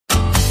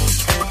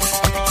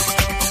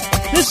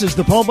This is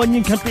the Paul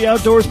Bunyan Country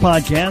Outdoors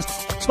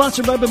Podcast,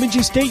 sponsored by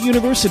Bemidji State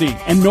University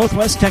and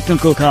Northwest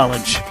Technical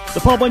College.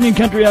 The Paul Bunyan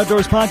Country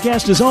Outdoors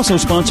Podcast is also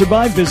sponsored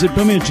by Visit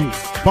Bemidji.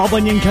 Paul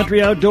Bunyan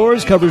Country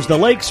Outdoors covers the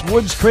lakes,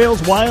 woods,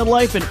 trails,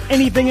 wildlife, and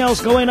anything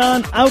else going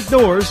on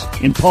outdoors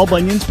in Paul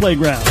Bunyan's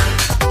playground.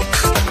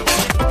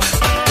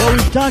 Well,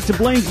 we've talked to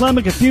Blaine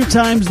Klemek a few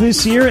times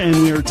this year, and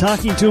we are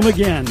talking to him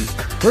again.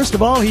 First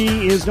of all,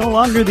 he is no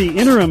longer the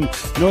interim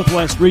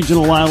Northwest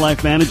Regional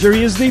Wildlife Manager.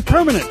 He is the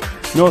permanent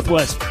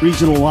Northwest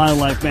Regional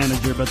Wildlife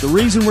Manager. But the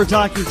reason we're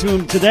talking to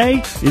him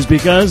today is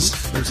because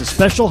there's a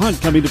special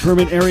hunt coming to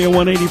Permit Area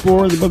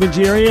 184 in the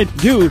Bemidji area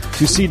due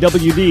to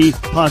CWD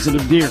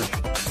positive deer.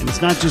 And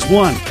it's not just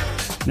one.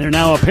 There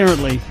now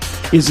apparently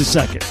is a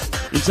second.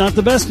 It's not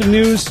the best of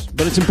news,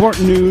 but it's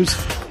important news,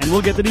 and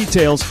we'll get the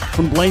details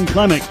from Blaine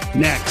Klemek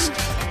next.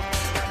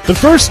 But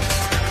first,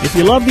 if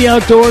you love the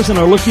outdoors and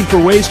are looking for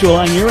ways to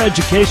align your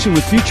education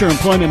with future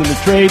employment in the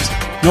trades,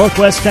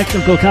 Northwest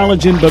Technical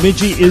College in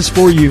Bemidji is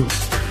for you.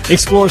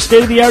 Explore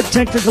state-of-the-art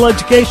technical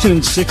education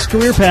in 6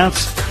 career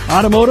paths: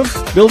 automotive,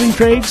 building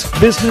trades,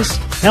 business,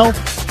 health,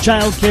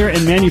 childcare,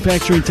 and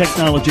manufacturing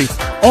technology,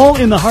 all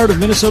in the heart of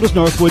Minnesota's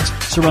Northwoods,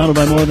 surrounded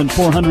by more than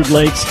 400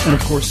 lakes and,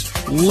 of course,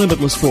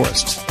 limitless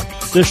forests.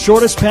 The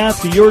shortest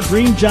path to your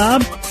dream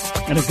job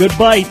and a good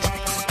bite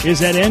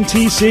is at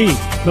NTC,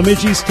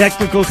 Bemidji's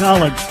Technical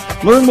College.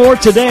 Learn more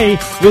today.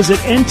 Visit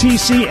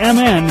ntcmn.edu.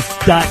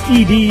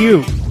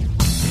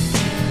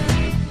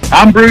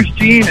 I'm Bruce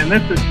Jean, and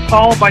this is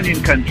Paul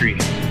Bunyan Country.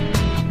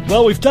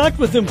 Well, we've talked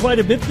with him quite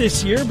a bit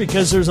this year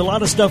because there's a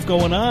lot of stuff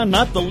going on,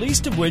 not the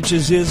least of which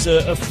is his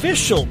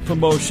official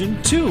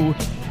promotion to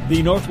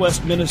the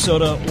Northwest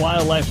Minnesota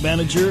Wildlife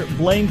Manager,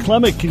 Blaine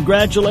Klemek.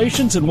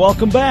 Congratulations and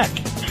welcome back.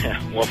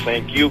 Well,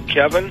 thank you,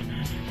 Kevin.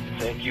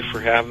 Thank you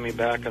for having me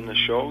back on the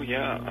show.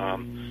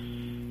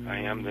 I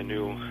am the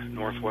new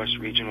Northwest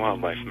Region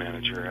Wildlife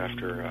Manager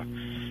after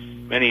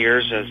many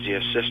years as the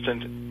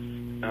assistant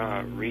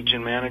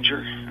region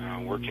manager,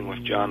 working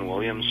with John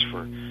Williams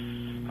for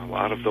a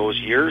lot of those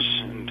years.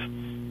 And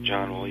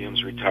John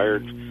Williams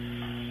retired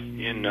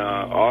in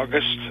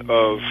August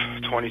of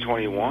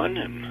 2021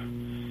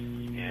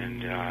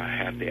 and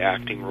had the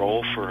acting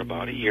role for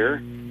about a year.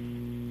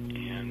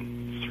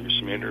 And through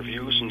some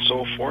interviews and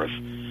so forth,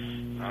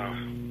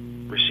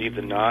 received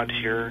the nod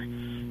here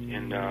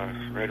in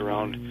right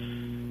around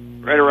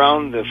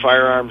the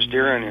firearms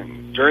deer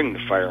hunting. During the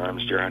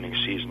firearms deer hunting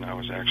season, I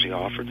was actually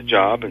offered the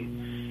job, and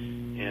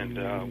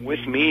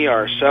with me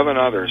are 7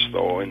 others,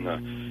 though, in the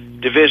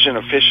Division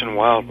of Fish and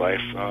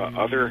Wildlife,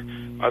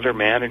 other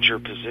manager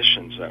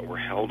positions that were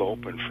held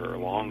open for a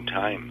long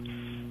time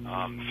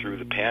through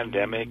the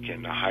pandemic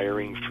and the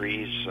hiring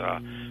freeze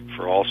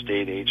for all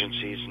state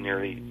agencies,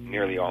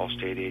 nearly all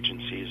state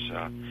agencies.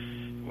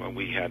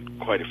 We had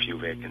quite a few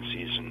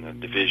vacancies in the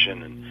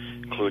division, and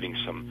including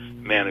some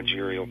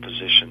managerial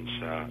positions.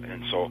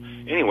 And so,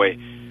 anyway,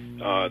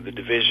 the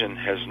division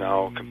has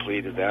now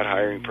completed that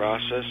hiring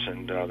process,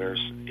 and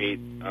there's 8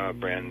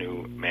 brand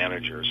new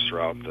managers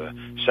throughout the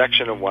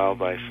section of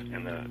wildlife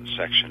and the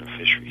section of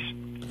fisheries.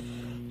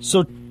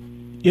 So,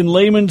 in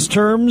layman's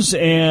terms,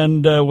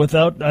 and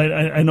without,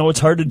 I know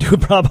it's hard to do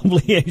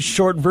probably a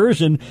short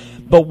version,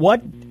 but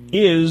what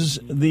is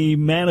the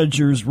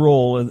manager's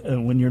role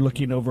when you're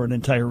looking over an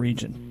entire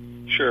region?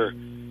 Sure.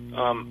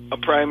 A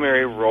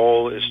primary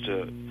role is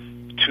to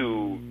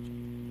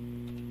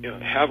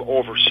have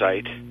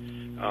oversight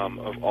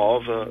of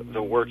all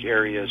the work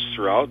areas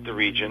throughout the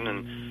region,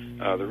 and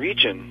the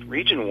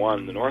region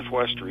 1, the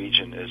Northwest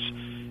region, is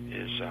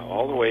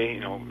all the way.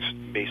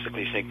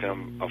 Basically think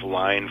of a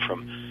line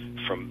from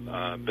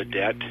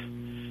Baudette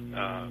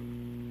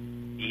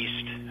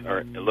east,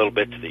 or a little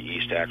bit to the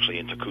east, actually,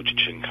 into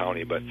Coochiching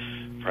County, but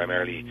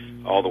primarily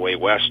all the way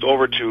west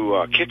over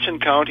to Kitson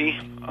County,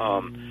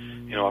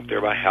 up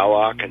there by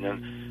Hallock, and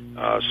then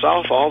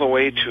south all the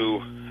way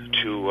to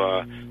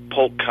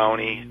Polk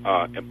County,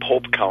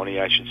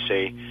 I should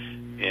say,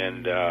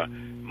 and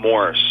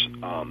Morris,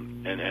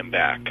 and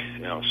back.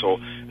 So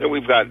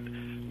we've got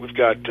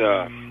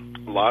a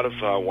lot of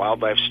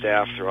wildlife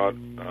staff throughout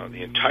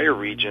the entire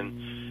region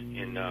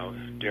in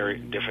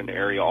different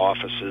area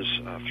offices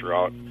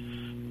throughout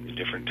the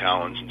different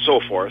towns and so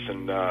forth.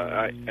 And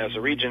as a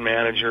region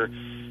manager,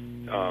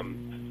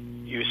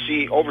 you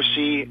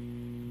oversee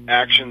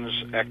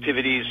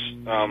activities,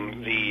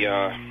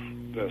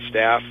 the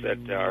staff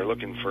that are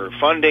looking for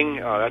funding.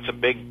 That's a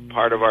big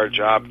part of our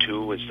job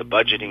too, is the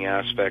budgeting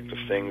aspect of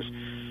things.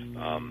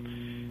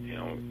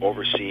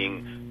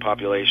 Overseeing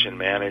population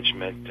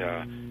management.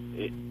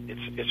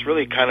 It's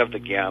really kind of the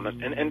gamut,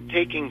 and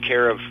taking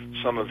care of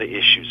some of the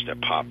issues that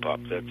pop up.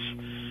 It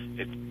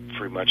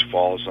pretty much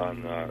falls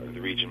on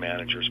the region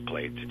manager's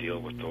plate to deal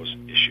with those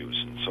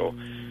issues, and so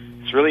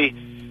it's really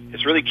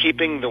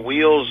keeping the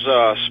wheels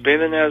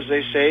spinning, as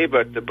they say,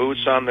 but the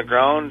boots on the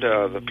ground,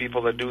 the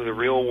people that do the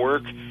real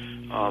work.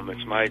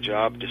 It's my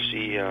job to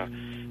see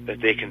that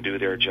they can do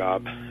their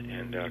job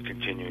and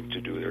continue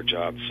to do their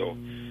job. So,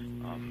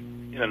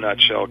 in a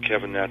nutshell,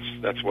 Kevin,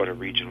 that's what a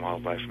region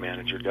wildlife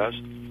manager does.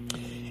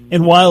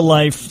 And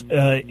wildlife,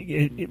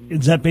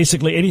 is that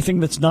basically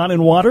anything that's not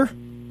in water?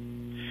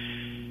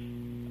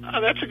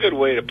 That's a good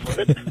way to put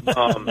it.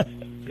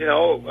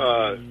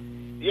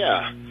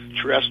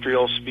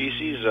 Terrestrial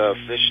species,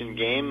 fish and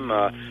game.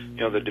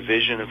 The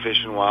Division of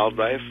Fish and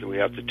Wildlife. We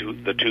have the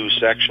two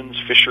sections: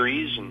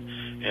 fisheries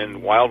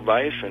and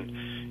wildlife. And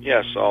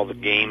yes, all the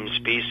game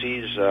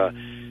species,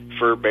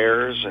 fur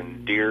bears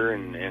and deer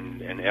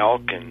and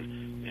elk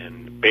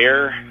and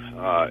bear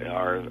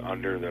are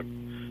under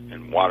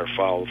and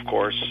waterfowl, of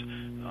course.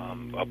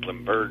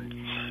 Upland birds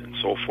and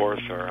so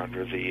forth are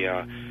under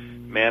the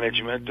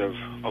management of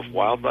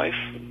wildlife,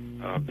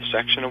 the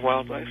section of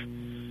wildlife,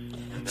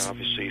 and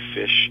obviously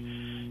fish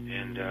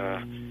and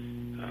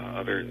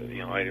other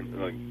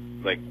items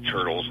like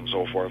turtles and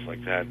so forth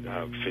like that.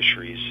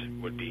 Fisheries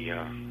would be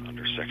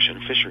under section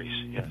of fisheries.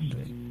 Yes.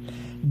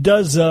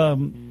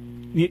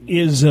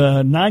 Is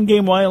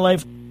non-game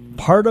wildlife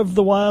part of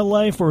the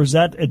wildlife, or is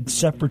that a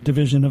separate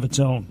division of its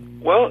own?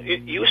 Well,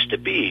 it used to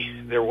be.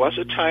 There was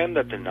a time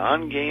that the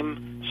non-game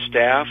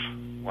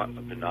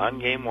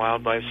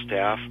wildlife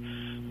staff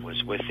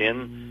was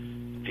within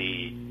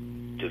the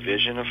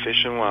Division of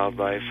Fish and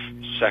Wildlife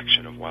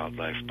section of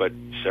wildlife. But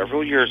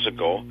several years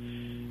ago,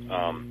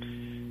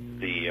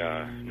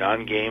 the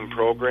non-game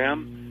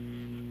program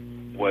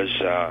was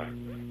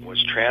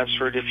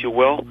transferred, if you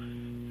will,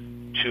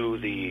 to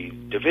the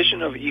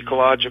Division of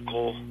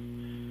Ecological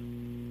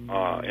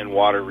and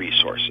Water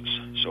Resources.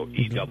 So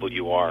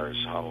EWR is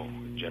how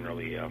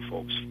generally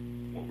folks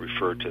will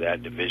refer to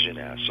that division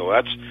as. So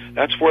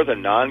that's where the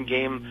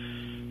non-game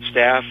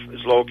staff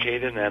is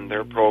located and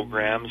their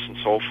programs and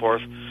so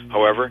forth.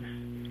 However,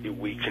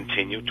 we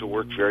continue to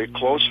work very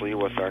closely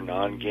with our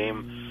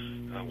non-game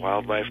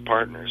wildlife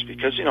partners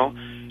because,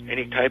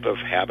 any type of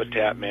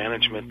habitat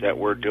management that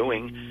we're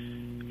doing,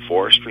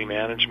 forestry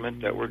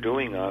management that we're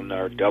doing on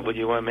our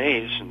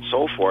WMAs and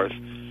so forth,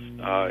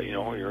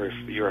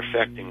 you're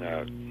affecting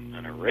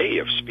an array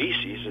of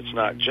species. It's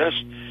not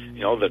just,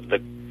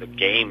 the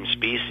game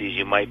species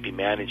you might be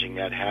managing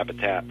that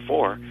habitat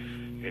for.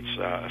 It's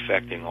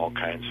affecting all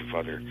kinds of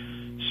other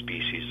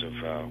species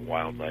of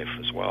wildlife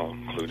as well,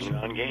 including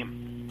non-game.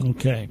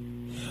 Okay.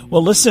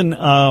 Well, listen,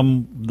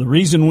 the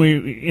reason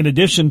in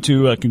addition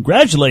to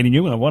congratulating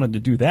you, and I wanted to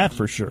do that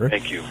for sure.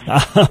 Thank you.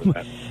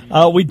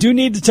 We do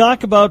need to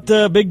talk about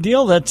the big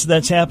deal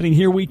that's happening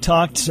here. We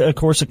talked, of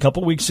course, a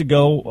couple weeks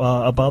ago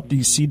about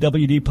the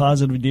CWD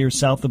positive deer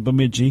south of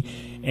Bemidji,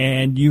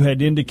 and you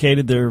had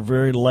indicated there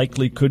very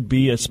likely could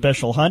be a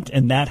special hunt,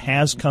 and that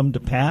has come to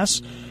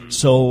pass.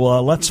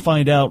 So let's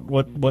find out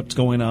what's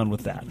going on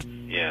with that.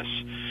 Yes.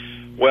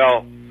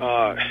 Well,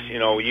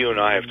 you and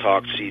I have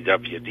talked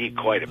CWD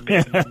quite a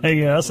bit.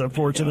 Yes,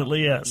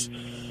 unfortunately, yes.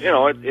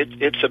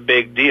 It's a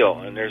big deal,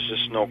 and there's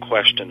just no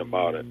question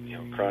about it.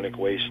 Chronic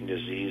wasting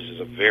disease is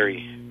a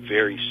very,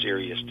 very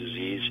serious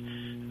disease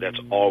that's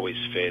always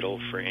fatal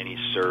for any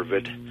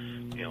cervid,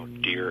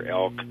 deer,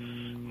 elk,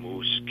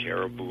 moose,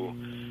 caribou,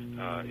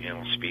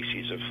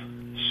 species of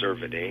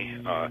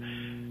cervidae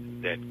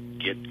that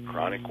get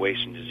chronic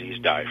wasting disease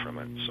die from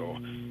it. So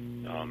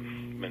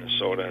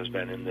Minnesota has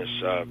been in this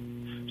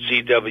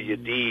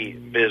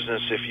CWD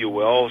business, if you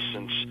will,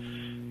 since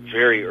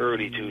very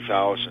early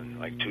 2000,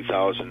 like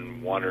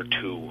 2001 or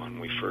 2, when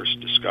we first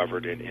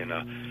discovered it in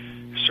a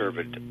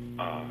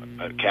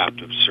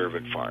captive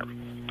cervid farm.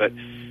 But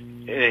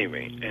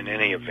anyway, in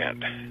any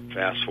event,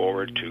 fast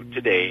forward to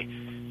today,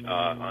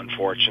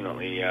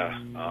 unfortunately,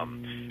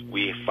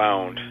 we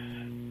found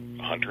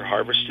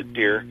hunter-harvested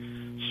deer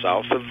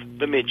south of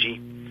Bemidji,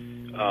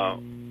 a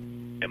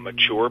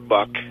mature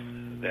buck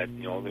that,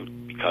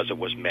 because it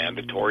was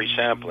mandatory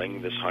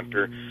sampling, this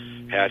hunter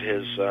had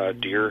his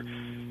deer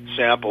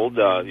sampled,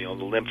 the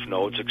lymph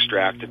nodes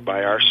extracted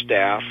by our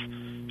staff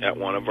at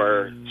one of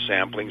our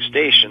sampling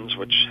stations,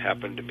 which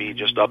happened to be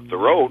just up the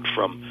road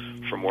from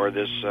where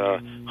this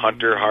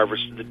hunter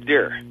harvested the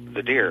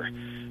deer.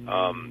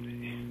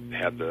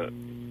 Had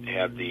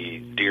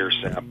the deer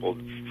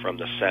sampled from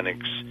the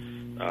Senex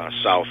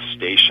South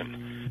Station.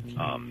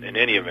 In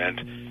any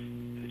event,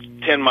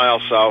 10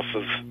 miles south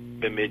of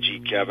Bemidji,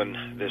 Kevin,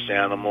 this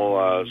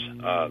animal's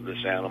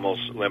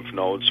lymph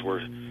nodes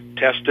were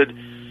tested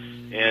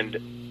and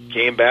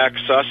came back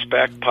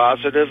suspect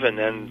positive, and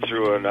then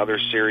through another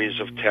series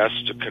of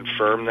tests to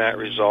confirm that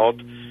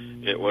result,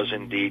 it was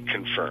indeed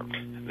confirmed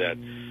that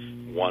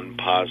one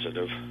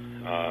positive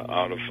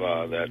out of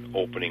that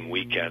opening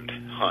weekend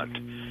hunt,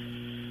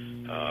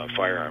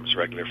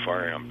 regular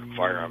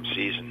firearm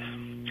season.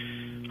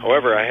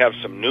 However, I have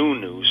some new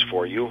news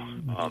for you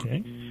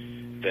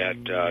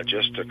that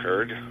just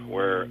occurred,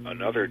 where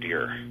another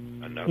deer,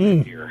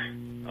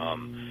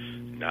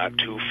 not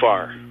too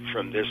far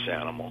from this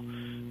animal,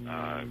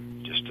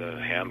 just a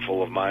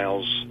handful of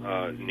miles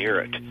near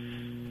it,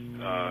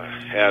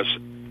 has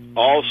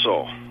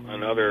also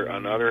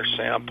another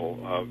sample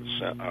of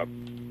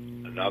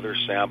another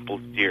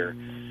sampled deer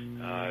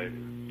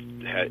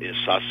is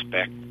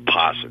suspect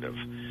positive.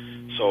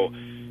 So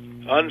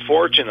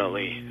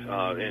Unfortunately,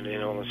 and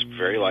it's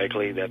very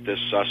likely that this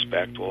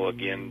suspect will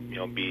again,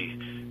 be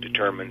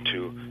determined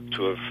to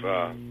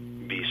have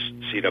be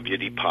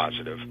CWD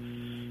positive,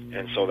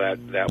 and so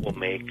that will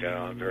make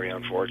very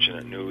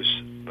unfortunate news.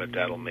 But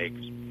that'll make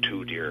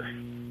 2 deer.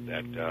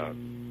 That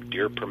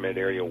deer permit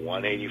area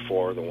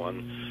 184,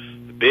 the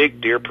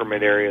big deer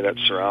permit area that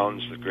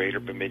surrounds the greater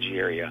Bemidji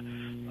area,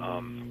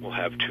 will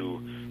have 2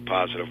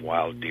 positive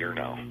wild deer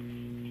now.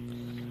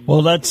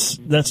 Well, that's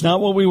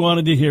not what we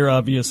wanted to hear,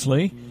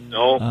 obviously.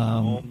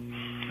 No,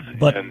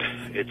 but and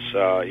it's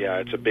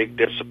a big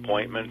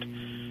disappointment.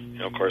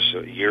 Of course,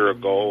 a year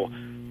ago,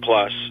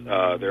 plus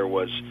there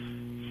was,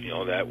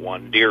 that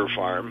one deer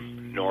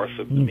farm north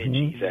of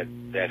Bemidji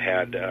that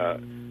had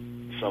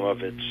some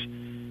of its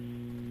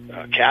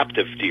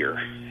captive deer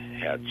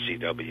had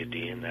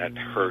CWD, and that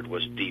herd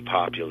was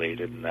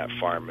depopulated, and that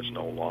farm is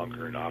no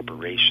longer in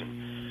operation.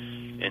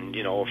 And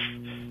if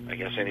I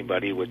guess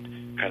anybody would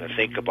kind of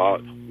think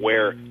about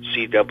where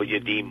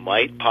CWD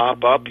might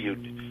pop up,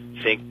 you'd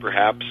think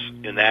perhaps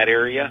in that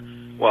area.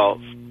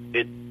 Well,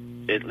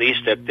 at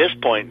least at this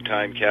point in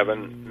time,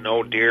 Kevin,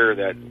 no deer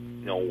that,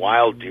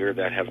 wild deer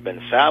that have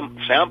been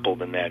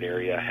sampled in that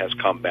area has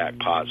come back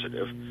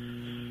positive,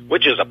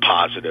 which is a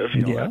positive.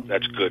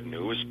 That's good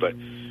news. But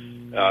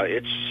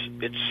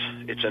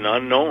it's an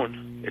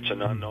unknown. It's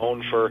an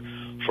unknown for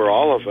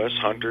all of us,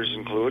 hunters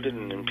included,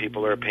 and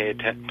people are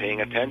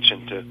paying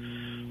attention to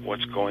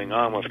what's going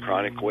on with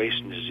chronic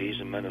wasting disease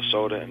in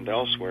Minnesota and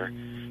elsewhere.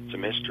 It's a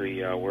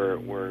mystery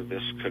where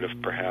this could have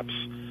perhaps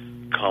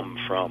come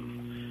from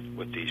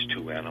with these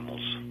 2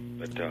 animals.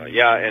 But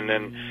and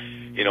then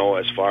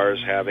as far as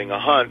having a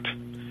hunt,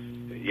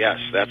 yes,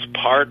 that's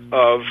part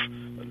of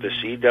the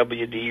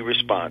CWD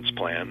response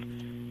plan.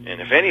 And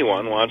if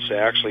anyone wants to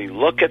actually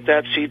look at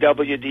that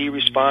CWD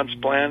response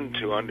plan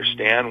to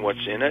understand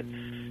what's in it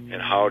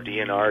and how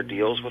DNR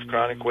deals with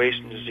chronic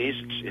wasting disease,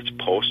 it's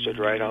posted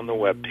right on the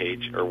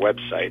webpage or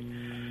website.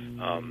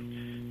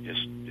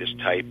 Just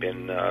type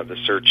in the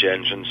search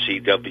engine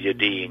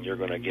CWD, and you're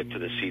going to get to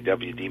the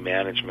CWD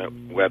management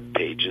web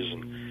pages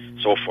and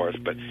so forth.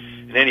 But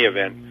in any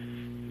event,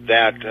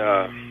 that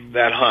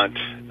hunt,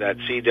 that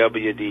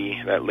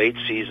CWD, that late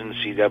season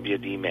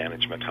CWD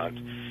management hunt,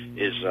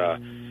 is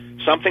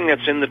something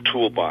that's in the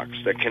toolbox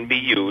that can be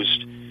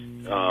used,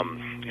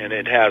 and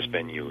it has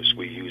been used.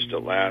 We used it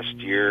last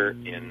year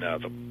in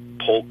the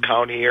Polk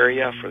County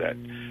area for that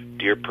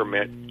deer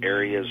permit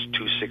areas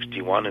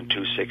 261 and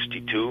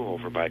 262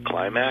 over by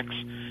Climax.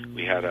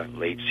 We had a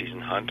late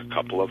season hunt, a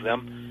couple of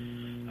them,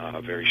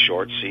 very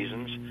short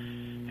seasons.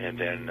 And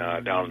then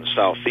down in the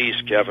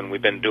southeast, Kevin,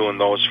 we've been doing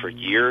those for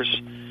years.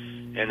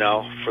 And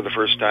now, for the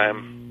first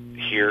time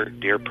here,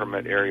 deer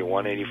permit area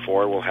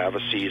 184 will have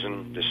a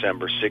season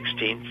December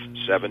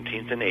 16th,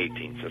 17th, and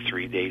 18th, a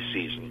 3-day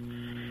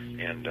season.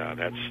 And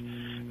that's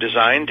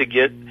designed to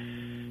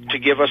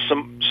give us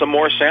some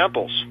more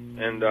samples.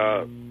 And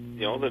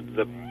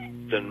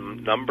the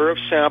number of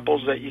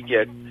samples that you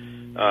get,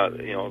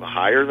 the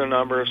higher the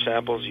number of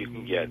samples you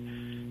can get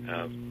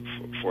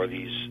for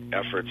these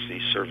efforts,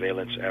 these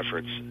surveillance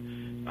efforts,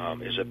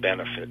 is a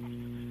benefit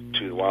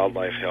to the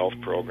wildlife health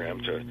program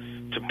to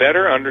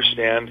better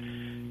understand,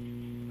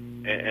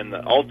 and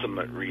the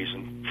ultimate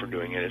reason for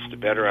doing it is to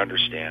better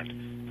understand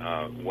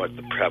what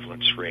the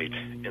prevalence rate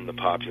in the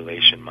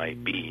population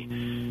might be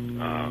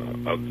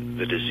of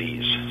the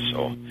disease.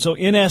 So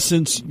in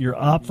essence, you're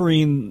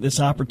offering this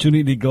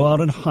opportunity to go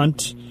out and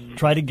hunt,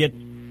 try to get,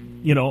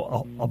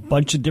 a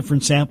bunch of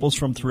different samples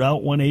from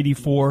throughout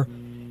 184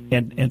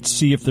 and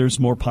see if there's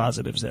more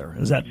positives there.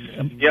 Is that?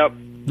 Yep.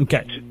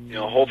 Okay.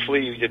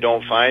 Hopefully you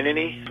don't find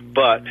any,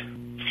 but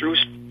through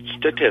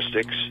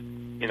statistics,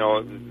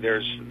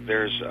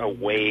 there's a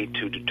way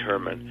to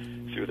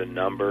determine through the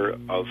number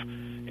of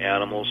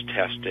animals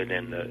tested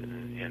and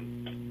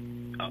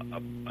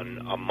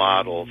a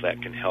model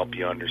that can help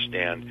you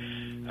understand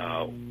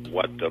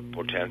what the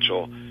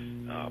potential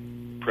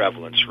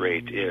prevalence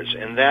rate is,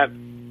 and that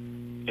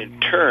in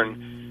turn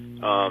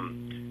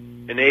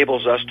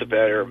enables us to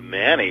better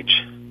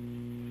manage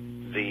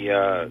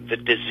the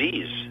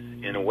disease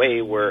in a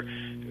way where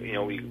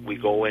we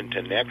go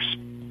into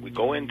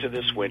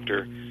this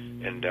winter,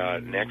 and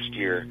next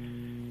year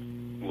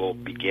we'll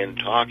begin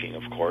talking,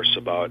 of course,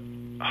 about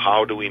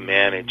how do we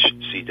manage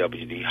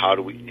CWD? How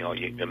do we,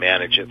 you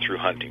manage it through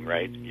hunting,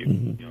 right?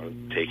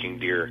 Taking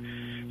deer.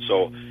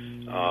 So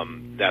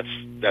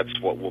that's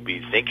what we'll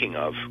be thinking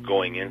of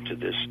going into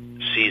this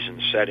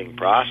season-setting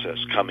process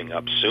coming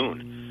up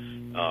soon.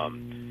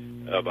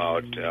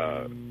 About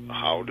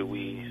how do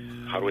we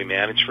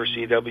manage for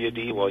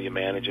CWD? Well, you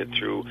manage it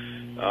through,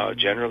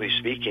 generally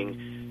speaking,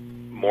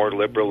 more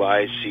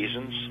liberalized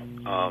seasons,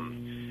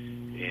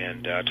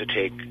 and to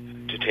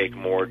take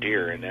more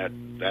deer, and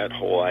that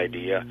whole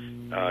idea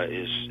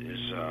is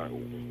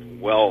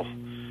well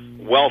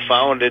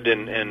founded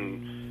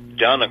and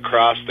done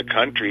across the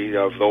country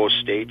of those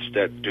states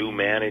that do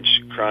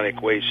manage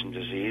chronic wasting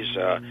disease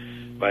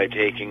by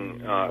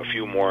taking a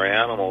few more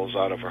animals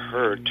out of a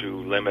herd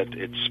to limit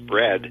its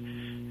spread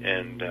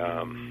and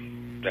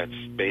that's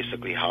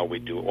basically how we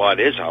do it. Well, it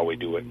is how we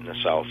do it in the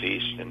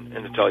Southeast. And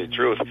to tell you the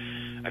truth,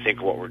 I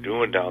think what we're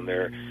doing down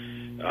there,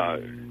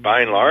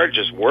 by and large,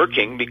 is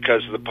working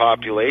because of the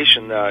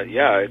population.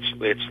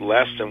 It's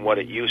less than what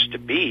it used to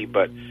be,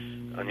 but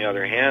on the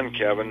other hand,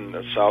 Kevin,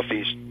 the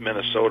Southeast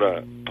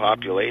Minnesota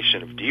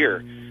population of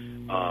deer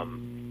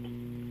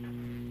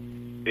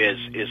has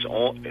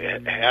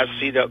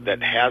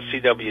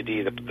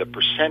CWD. The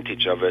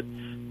percentage of it,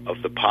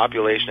 of the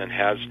population that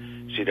has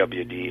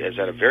CWD, is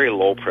at a very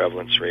low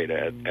prevalence rate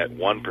at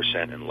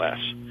 1% and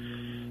less.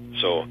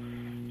 So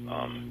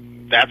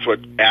that's what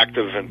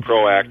active and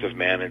proactive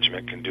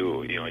management can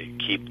do. You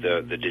keep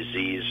the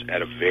disease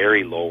at a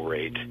very low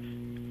rate.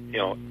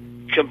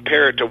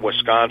 Compare it to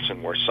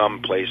Wisconsin, where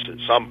some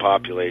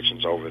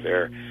populations over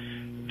there,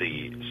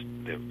 the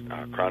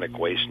chronic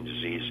wasting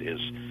disease is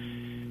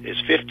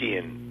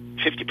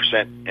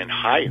 50% and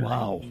higher.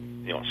 Wow.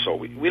 So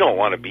we don't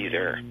want to be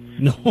there.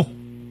 No,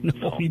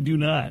 we do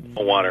not. We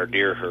don't want our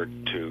deer herd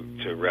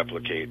to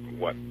replicate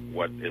what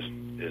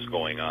is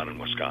going on in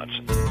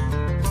Wisconsin.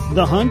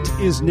 The hunt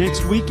is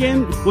next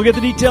weekend. We'll get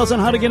the details on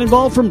how to get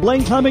involved from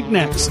Blaine Klemick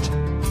next.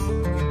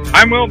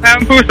 I'm Will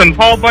Pampoose on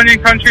Paul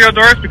Bunyan Country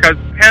Outdoors because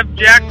Kev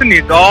Jackson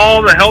needs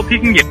all the help he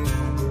can get.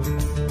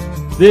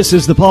 This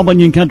is the Paul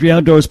Bunyan Country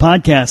Outdoors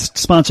podcast,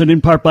 sponsored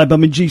in part by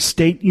Bemidji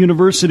State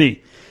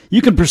University.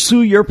 You can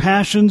pursue your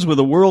passions with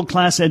a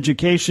world-class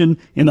education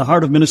in the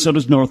heart of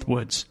Minnesota's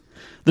Northwoods.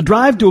 The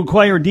drive to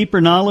acquire deeper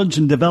knowledge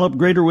and develop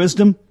greater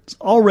wisdom is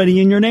already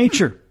in your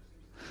nature.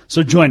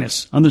 So join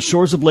us on the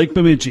shores of Lake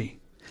Bemidji.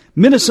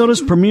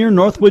 Minnesota's premier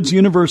Northwoods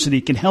University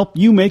can help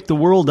you make the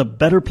world a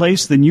better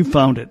place than you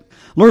found it.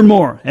 Learn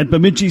more at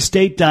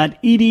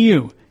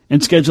bemidjistate.edu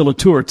and schedule a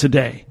tour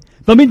today.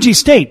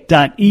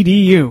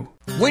 bemidjistate.edu.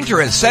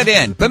 Winter has set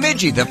in.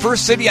 Bemidji, the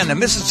first city on the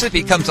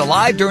Mississippi, comes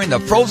alive during the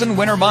frozen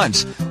winter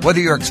months.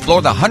 Whether you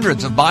explore the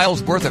hundreds of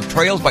miles worth of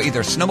trails by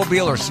either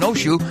snowmobile or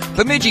snowshoe,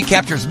 Bemidji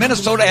captures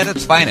Minnesota at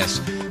its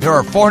finest. There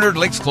are 400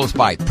 lakes close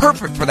by,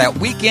 perfect for that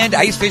weekend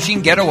ice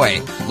fishing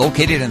getaway.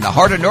 Located in the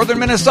heart of northern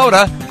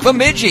Minnesota,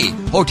 Bemidji.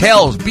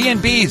 Hotels,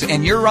 B&Bs,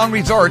 and year-round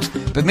resorts,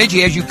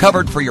 Bemidji has you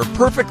covered for your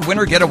perfect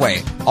winter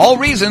getaway. All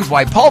reasons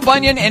why Paul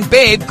Bunyan and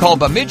Babe call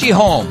Bemidji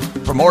home.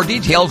 For more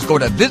details, go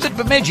to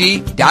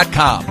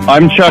visitbemidji.com.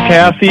 I'm Chuck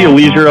Hassey,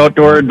 Leisure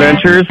Outdoor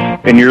Adventures,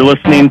 and you're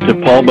listening to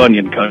Paul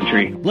Bunyan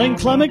Country. Blaine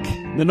Klemick,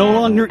 the no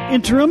longer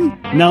interim,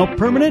 now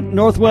permanent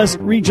Northwest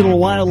Regional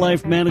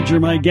Wildlife Manager,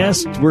 my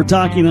guest. We're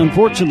talking,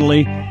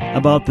 unfortunately,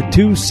 about the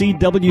 2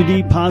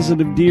 CWD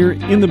positive deer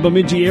in the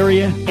Bemidji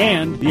area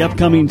and the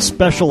upcoming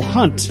special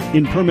hunt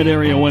in Permit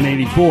Area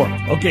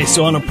 184. Okay,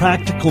 so on a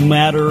practical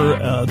matter,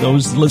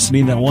 those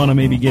listening that want to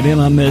maybe get in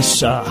on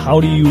this,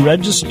 how do you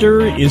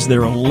register? Is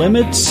there a limit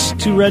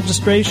to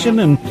registration,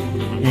 and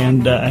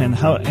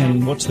how,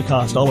 and what's the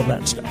cost? All of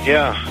that stuff.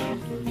 Yeah,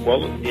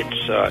 well,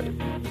 it's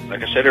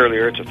like I said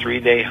earlier, it's a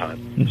 3-day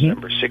hunt,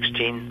 December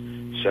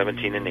 16,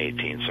 17, and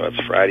 18. So it's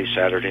Friday,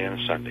 Saturday, and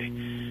Sunday.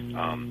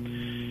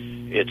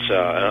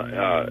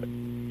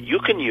 You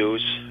can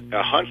use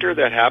a hunter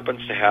that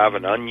happens to have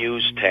an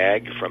unused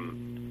tag from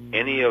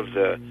any of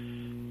the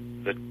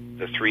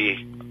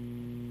 3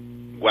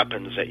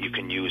 weapons that you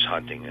can use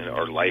hunting,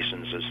 or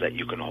licenses that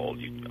you can hold.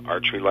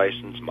 Archery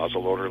license,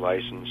 muzzleloader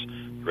license,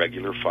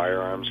 regular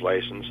firearms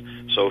license.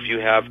 So if you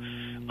have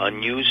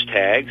unused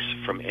tags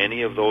from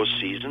any of those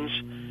seasons,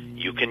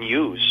 you can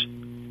use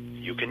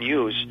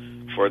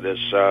for this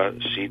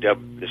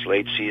this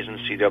late season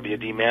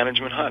CWD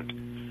management hunt.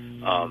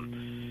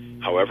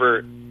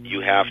 However, you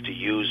have to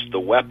use the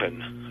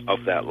weapon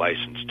of that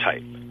license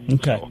type.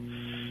 Okay. So,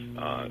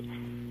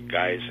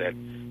 guys that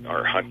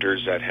are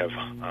hunters that have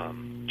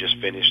just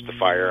finished the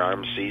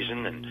firearms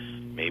season and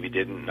maybe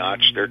didn't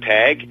notch their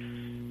tag,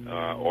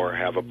 or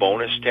have a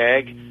bonus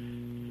tag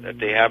that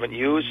they haven't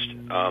used,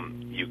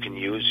 you can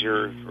use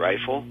your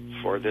rifle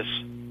for this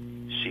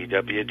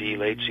CWD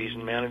late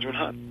season management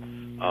hunt.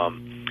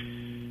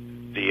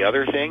 The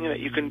other thing that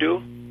you can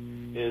do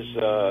is,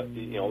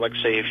 like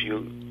say if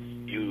you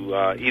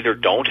either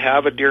don't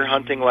have a deer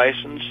hunting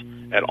license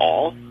at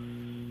all,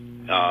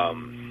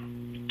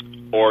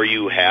 or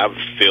you have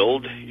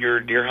filled your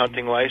deer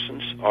hunting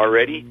license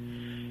already,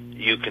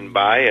 you can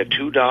buy a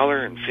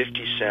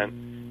 $2.50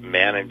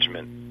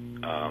 management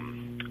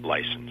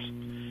license.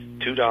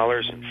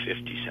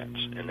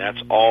 $2.50, and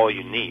that's all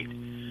you need.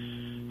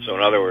 So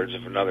in other words,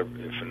 if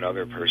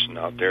another person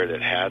out there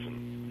that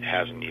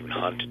hasn't even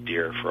hunted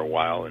deer for a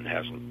while and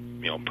hasn't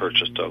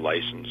purchased a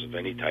license of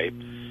any type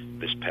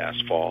this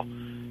past fall,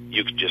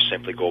 you could just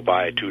simply go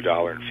buy a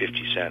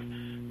 $2.50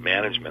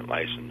 management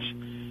license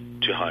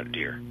to hunt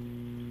deer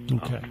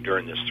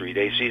during this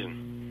 3-day season.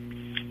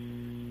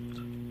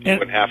 You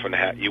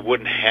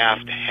wouldn't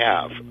have to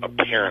have a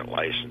parent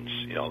license,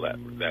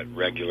 that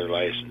regular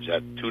license.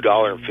 That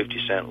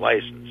 $2.50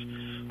 license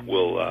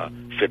will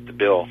fit the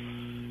bill,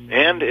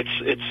 and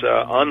it's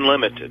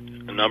unlimited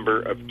a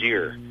number of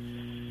deer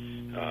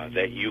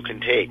that you can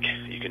take.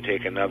 You can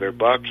take another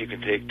buck, you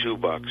can take 2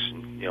 bucks,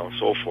 and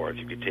so forth.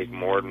 You could take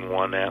more than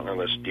one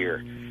antlerless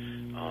deer.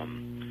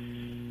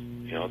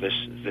 this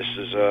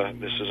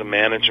is a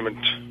management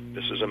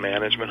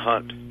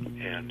hunt,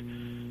 and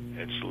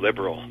it's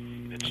liberal.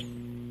 It's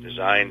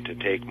designed to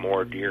take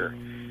more deer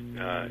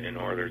in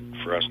order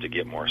for us to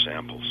get more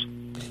samples.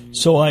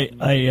 So I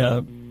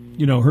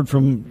heard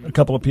from a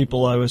couple of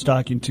people I was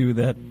talking to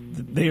that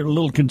they are a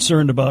little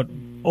concerned about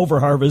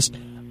overharvest.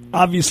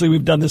 Obviously,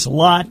 we've done this a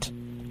lot,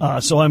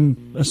 so I'm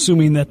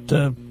assuming that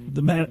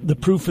the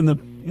proof in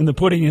the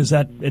pudding is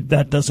that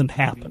that doesn't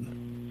happen.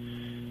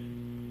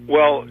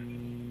 Well,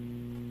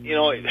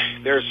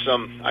 there's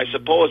some. I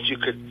suppose you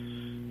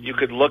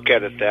could look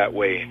at it that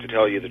way. To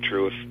tell you the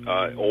truth,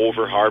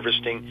 over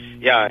harvesting.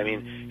 Yeah, I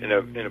mean, in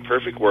a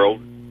perfect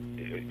world,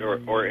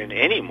 or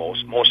in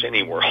most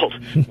any world,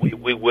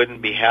 we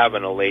wouldn't be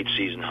having a late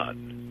season hunt.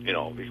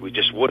 We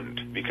just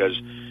wouldn't, because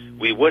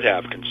we would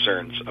have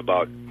concerns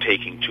about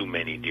taking too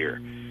many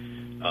deer.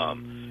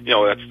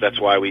 That's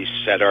why we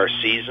set our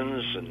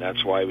seasons, and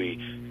that's why we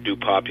do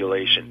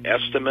population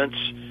estimates,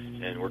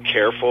 and we're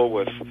careful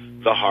with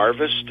the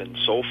harvest and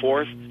so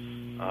forth.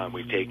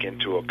 We take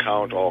into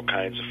account all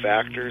kinds of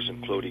factors,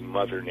 including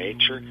Mother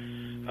Nature,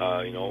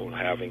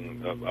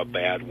 having a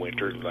bad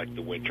winter like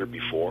the winter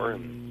before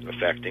and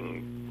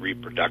affecting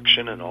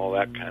reproduction and all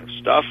that kind of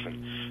stuff,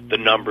 and the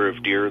number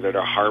of deer that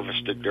are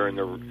harvested during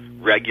the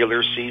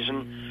regular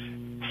season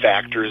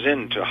factors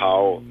into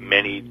how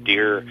many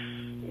deer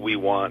we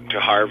want to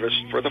harvest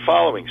for the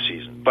following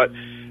season. But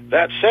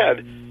that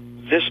said,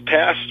 this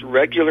past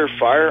regular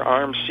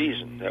firearm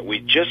season that we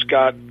just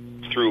got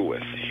through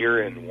with here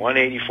in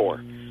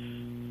 184,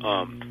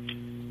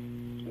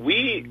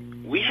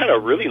 we had a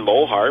really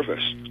low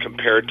harvest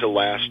compared to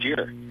last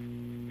year.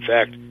 In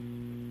fact,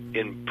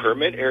 in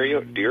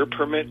deer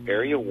permit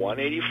area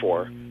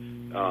 184,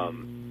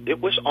 it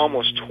was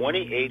almost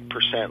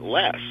 28%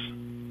 less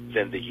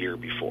than the year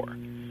before.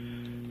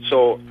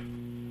 So,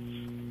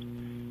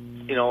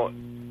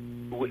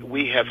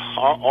 we have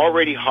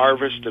already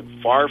harvested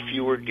far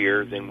fewer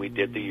deer than we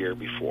did the year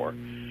before.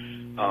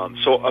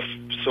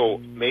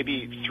 So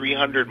maybe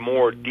 300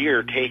 more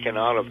deer taken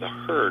out of the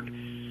herd,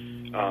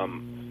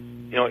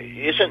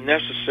 isn't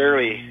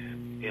necessarily,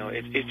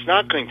 it's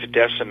not going to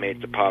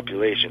decimate the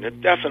population.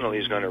 It definitely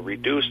is going to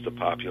reduce the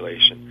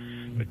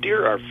population. But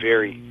deer are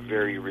very,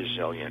 very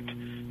resilient,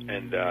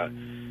 and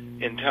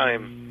in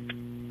time,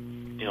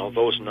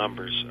 those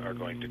numbers are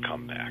going to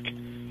come back.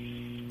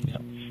 Yeah.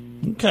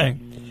 Okay.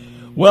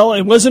 Well,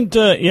 it wasn't,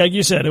 like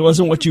you said, it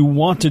wasn't what you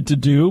wanted to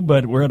do,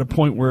 but we're at a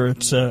point where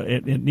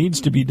it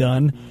needs to be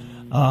done.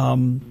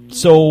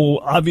 So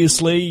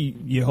obviously,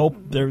 you hope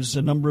there's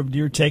a number of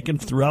deer taken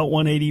throughout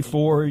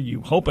 184.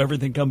 You hope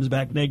everything comes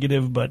back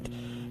negative, but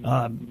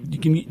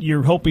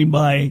you're hoping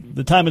by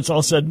the time it's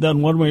all said and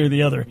done, one way or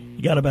the other,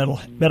 you got a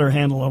better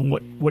handle on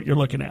what you're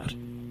looking at.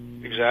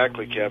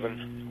 Exactly,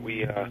 Kevin.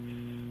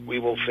 We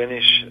will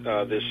finish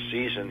this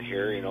season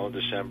here,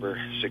 December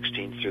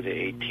 16th through the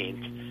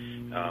 18th.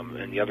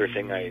 And the other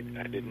thing I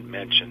didn't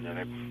mention, and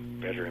I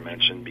better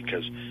mention,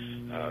 because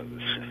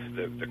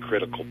the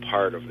critical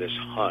part of this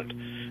hunt,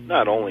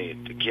 not only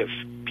to give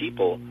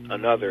people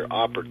another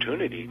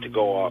opportunity to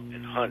go out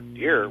and hunt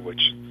deer,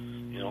 which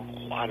a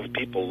lot of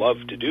people love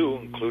to do,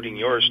 including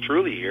yours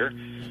truly here.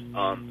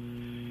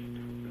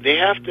 They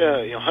have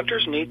to,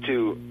 hunters need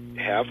to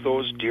have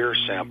those deer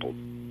sampled.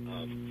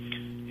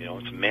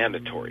 It's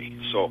mandatory.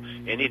 So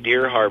any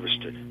deer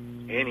harvested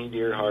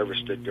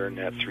during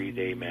that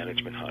 3-day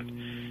management hunt,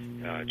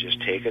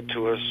 just take it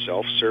to a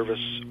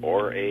self-service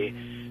or a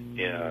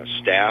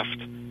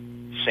staffed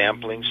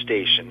sampling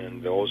station,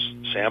 and those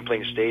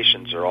sampling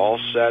stations are all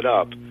set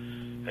up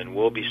and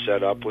will be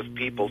set up with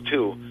people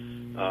too,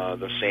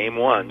 the same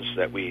ones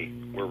that we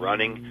were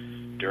running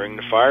during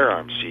the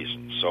firearm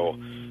season. So,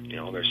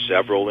 there's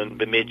several in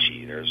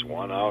Bemidji, there's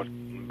one out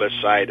in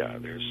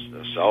Besida, there's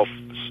a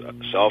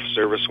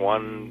self-service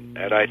one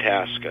at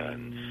Itasca,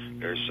 and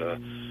there's a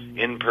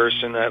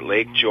in-person at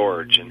Lake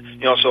George, and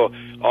so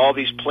all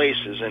these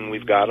places, and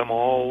we've got them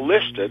all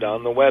listed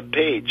on the web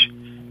page,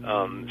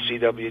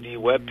 CWD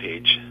web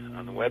page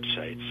on the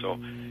website. So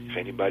if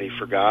anybody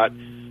forgot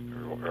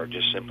or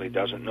just simply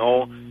doesn't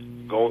know,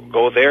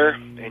 go there,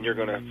 and you're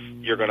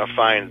gonna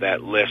find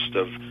that list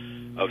of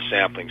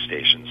sampling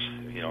stations.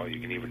 You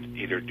can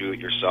either do it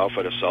yourself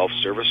at a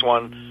self-service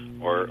one,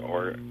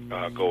 or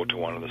go to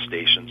one of the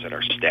stations that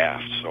are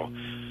staffed.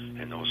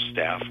 And those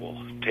staff will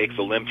take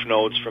the lymph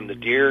nodes from the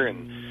deer,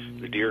 and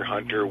the deer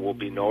hunter will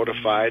be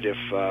notified if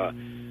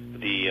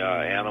the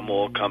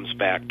animal comes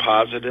back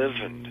positive,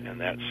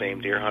 and that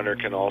same deer hunter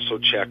can also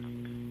check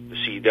the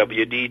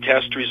CWD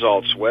test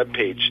results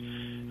webpage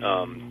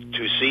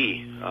to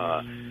see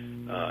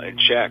and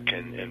check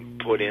and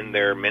put in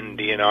their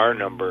MIN-DNR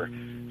number.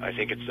 I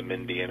think it's the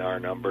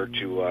MIN-DNR number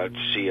to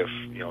see if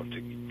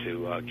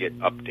to get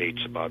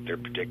updates about their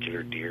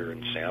particular deer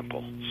and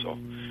sample. So,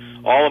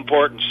 all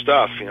important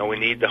stuff. We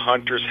need the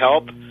hunters'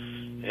 help,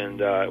 and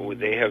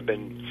they have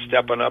been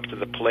stepping up to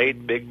the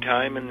plate big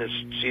time in this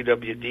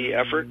CWD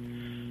effort,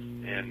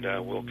 and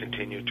we'll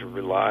continue to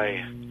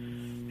rely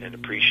and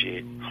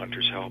appreciate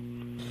hunters' help.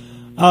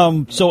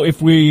 So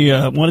if we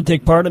want to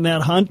take part in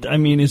that hunt, I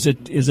mean, is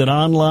it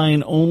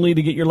online only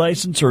to get your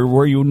license, or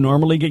where you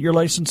normally get your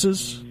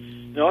licenses?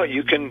 No,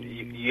 you can.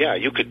 Yeah,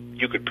 you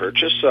could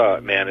purchase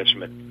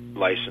management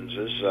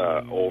licenses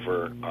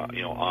over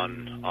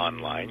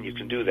online. You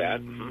can do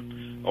that,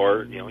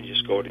 or you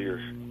just go to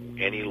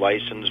any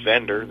licensed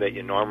vendor that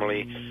you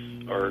normally,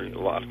 or a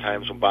lot of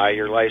times will buy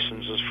your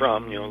licenses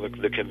from.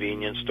 The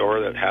convenience store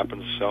that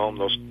happens to sell them.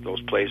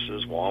 Those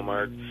places,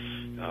 Walmart.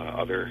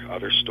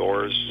 Other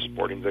stores,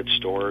 sporting goods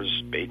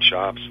stores, bait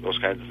shops, those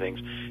kinds of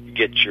things. You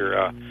get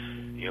your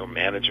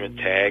management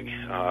tag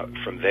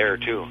from there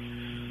too.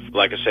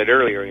 Like I said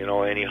earlier,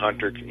 any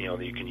hunter,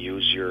 you can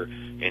use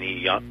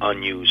any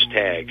unused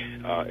tag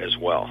as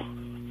well.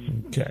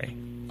 Okay,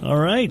 all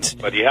right.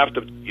 But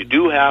you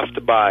do have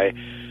to buy,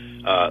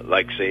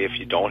 like say, if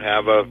you don't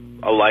have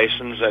a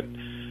license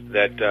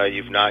that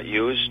you've not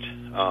used.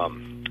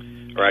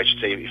 Or I should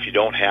say, if you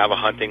don't have a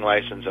hunting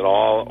license at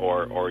all,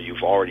 or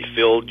you've already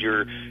filled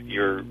your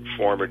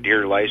former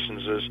deer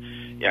licenses,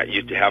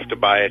 you'd have to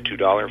buy a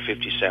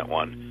 $2.50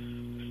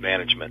 one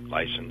management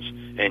license,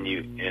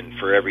 and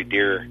for every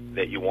deer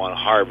that you want to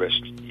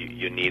harvest,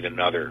 you need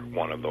another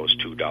one of those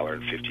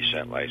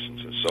 $2.50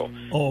 licenses. So,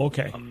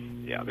 okay,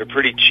 they're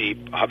pretty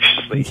cheap.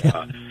 Obviously,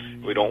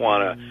 we don't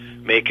want to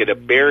make it a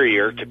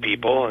barrier to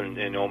people and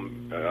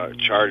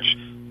charge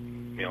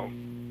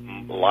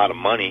a lot of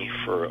money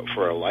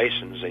for a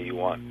license that you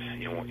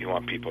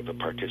want people to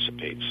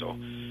participate. So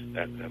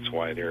that's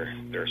why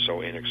they're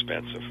so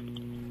inexpensive.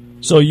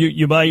 So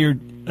you buy your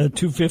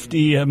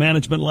 $250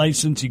 management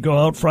license. You go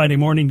out Friday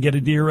morning, get a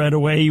deer right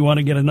away. You want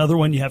to get another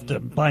one, you have to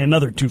buy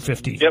another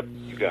 $250. Yep,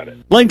 you got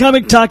it. Blaine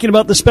Cumming talking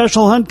about the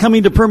special hunt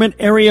coming to Permit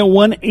Area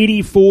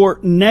 184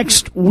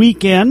 next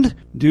weekend,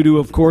 due to,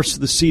 of course,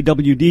 the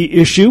CWD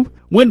issue.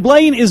 When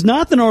Blaine is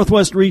not the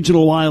Northwest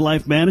Regional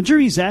Wildlife Manager,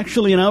 he's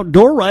actually an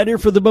outdoor writer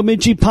for the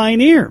Bemidji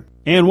Pioneer.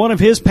 And one of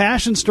his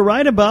passions to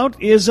write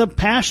about is a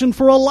passion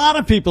for a lot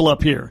of people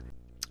up here,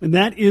 and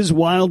that is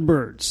wild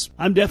birds.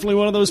 I'm definitely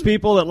one of those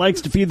people that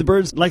likes to feed the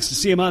birds, likes to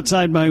see them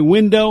outside my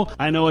window.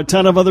 I know a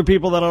ton of other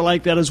people that are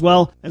like that as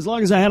well. As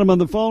long as I had him on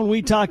the phone,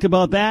 we talked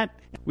about that.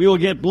 We will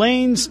get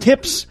Blaine's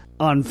tips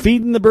on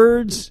feeding the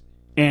birds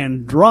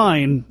and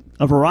drawing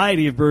a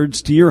variety of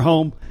birds to your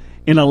home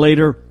in a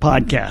later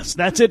podcast.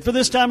 That's it for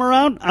this time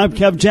around. I'm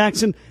Kev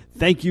Jackson.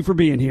 Thank you for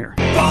being here.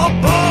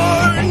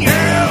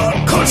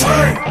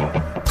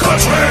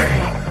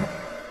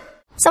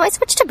 So I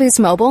switched to Boost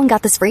Mobile and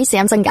got this free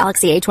Samsung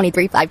Galaxy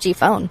A23 5G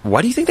phone.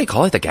 Why do you think they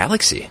call it the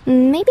Galaxy?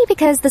 Maybe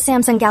because the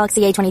Samsung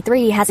Galaxy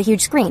A23 has a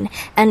huge screen,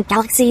 and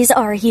galaxies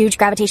are huge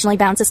gravitationally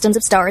bound systems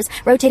of stars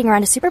rotating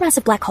around a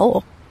supermassive black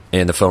hole.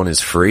 And the phone is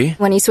free?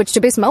 When you switch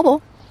to Boost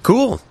Mobile.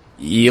 Cool.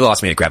 You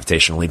lost me at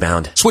gravitationally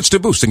bound. Switch to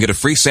Boost and get a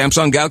free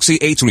Samsung Galaxy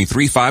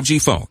A23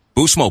 5G phone.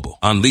 Boost Mobile.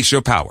 Unleash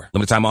your power.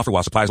 Limited time offer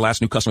while supplies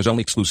last. New customers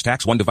only. Excludes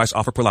tax. One device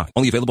offer per line.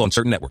 Only available on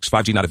certain networks.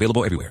 5G not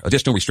available everywhere.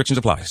 Additional restrictions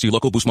apply. See your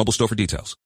local Boost Mobile store for details.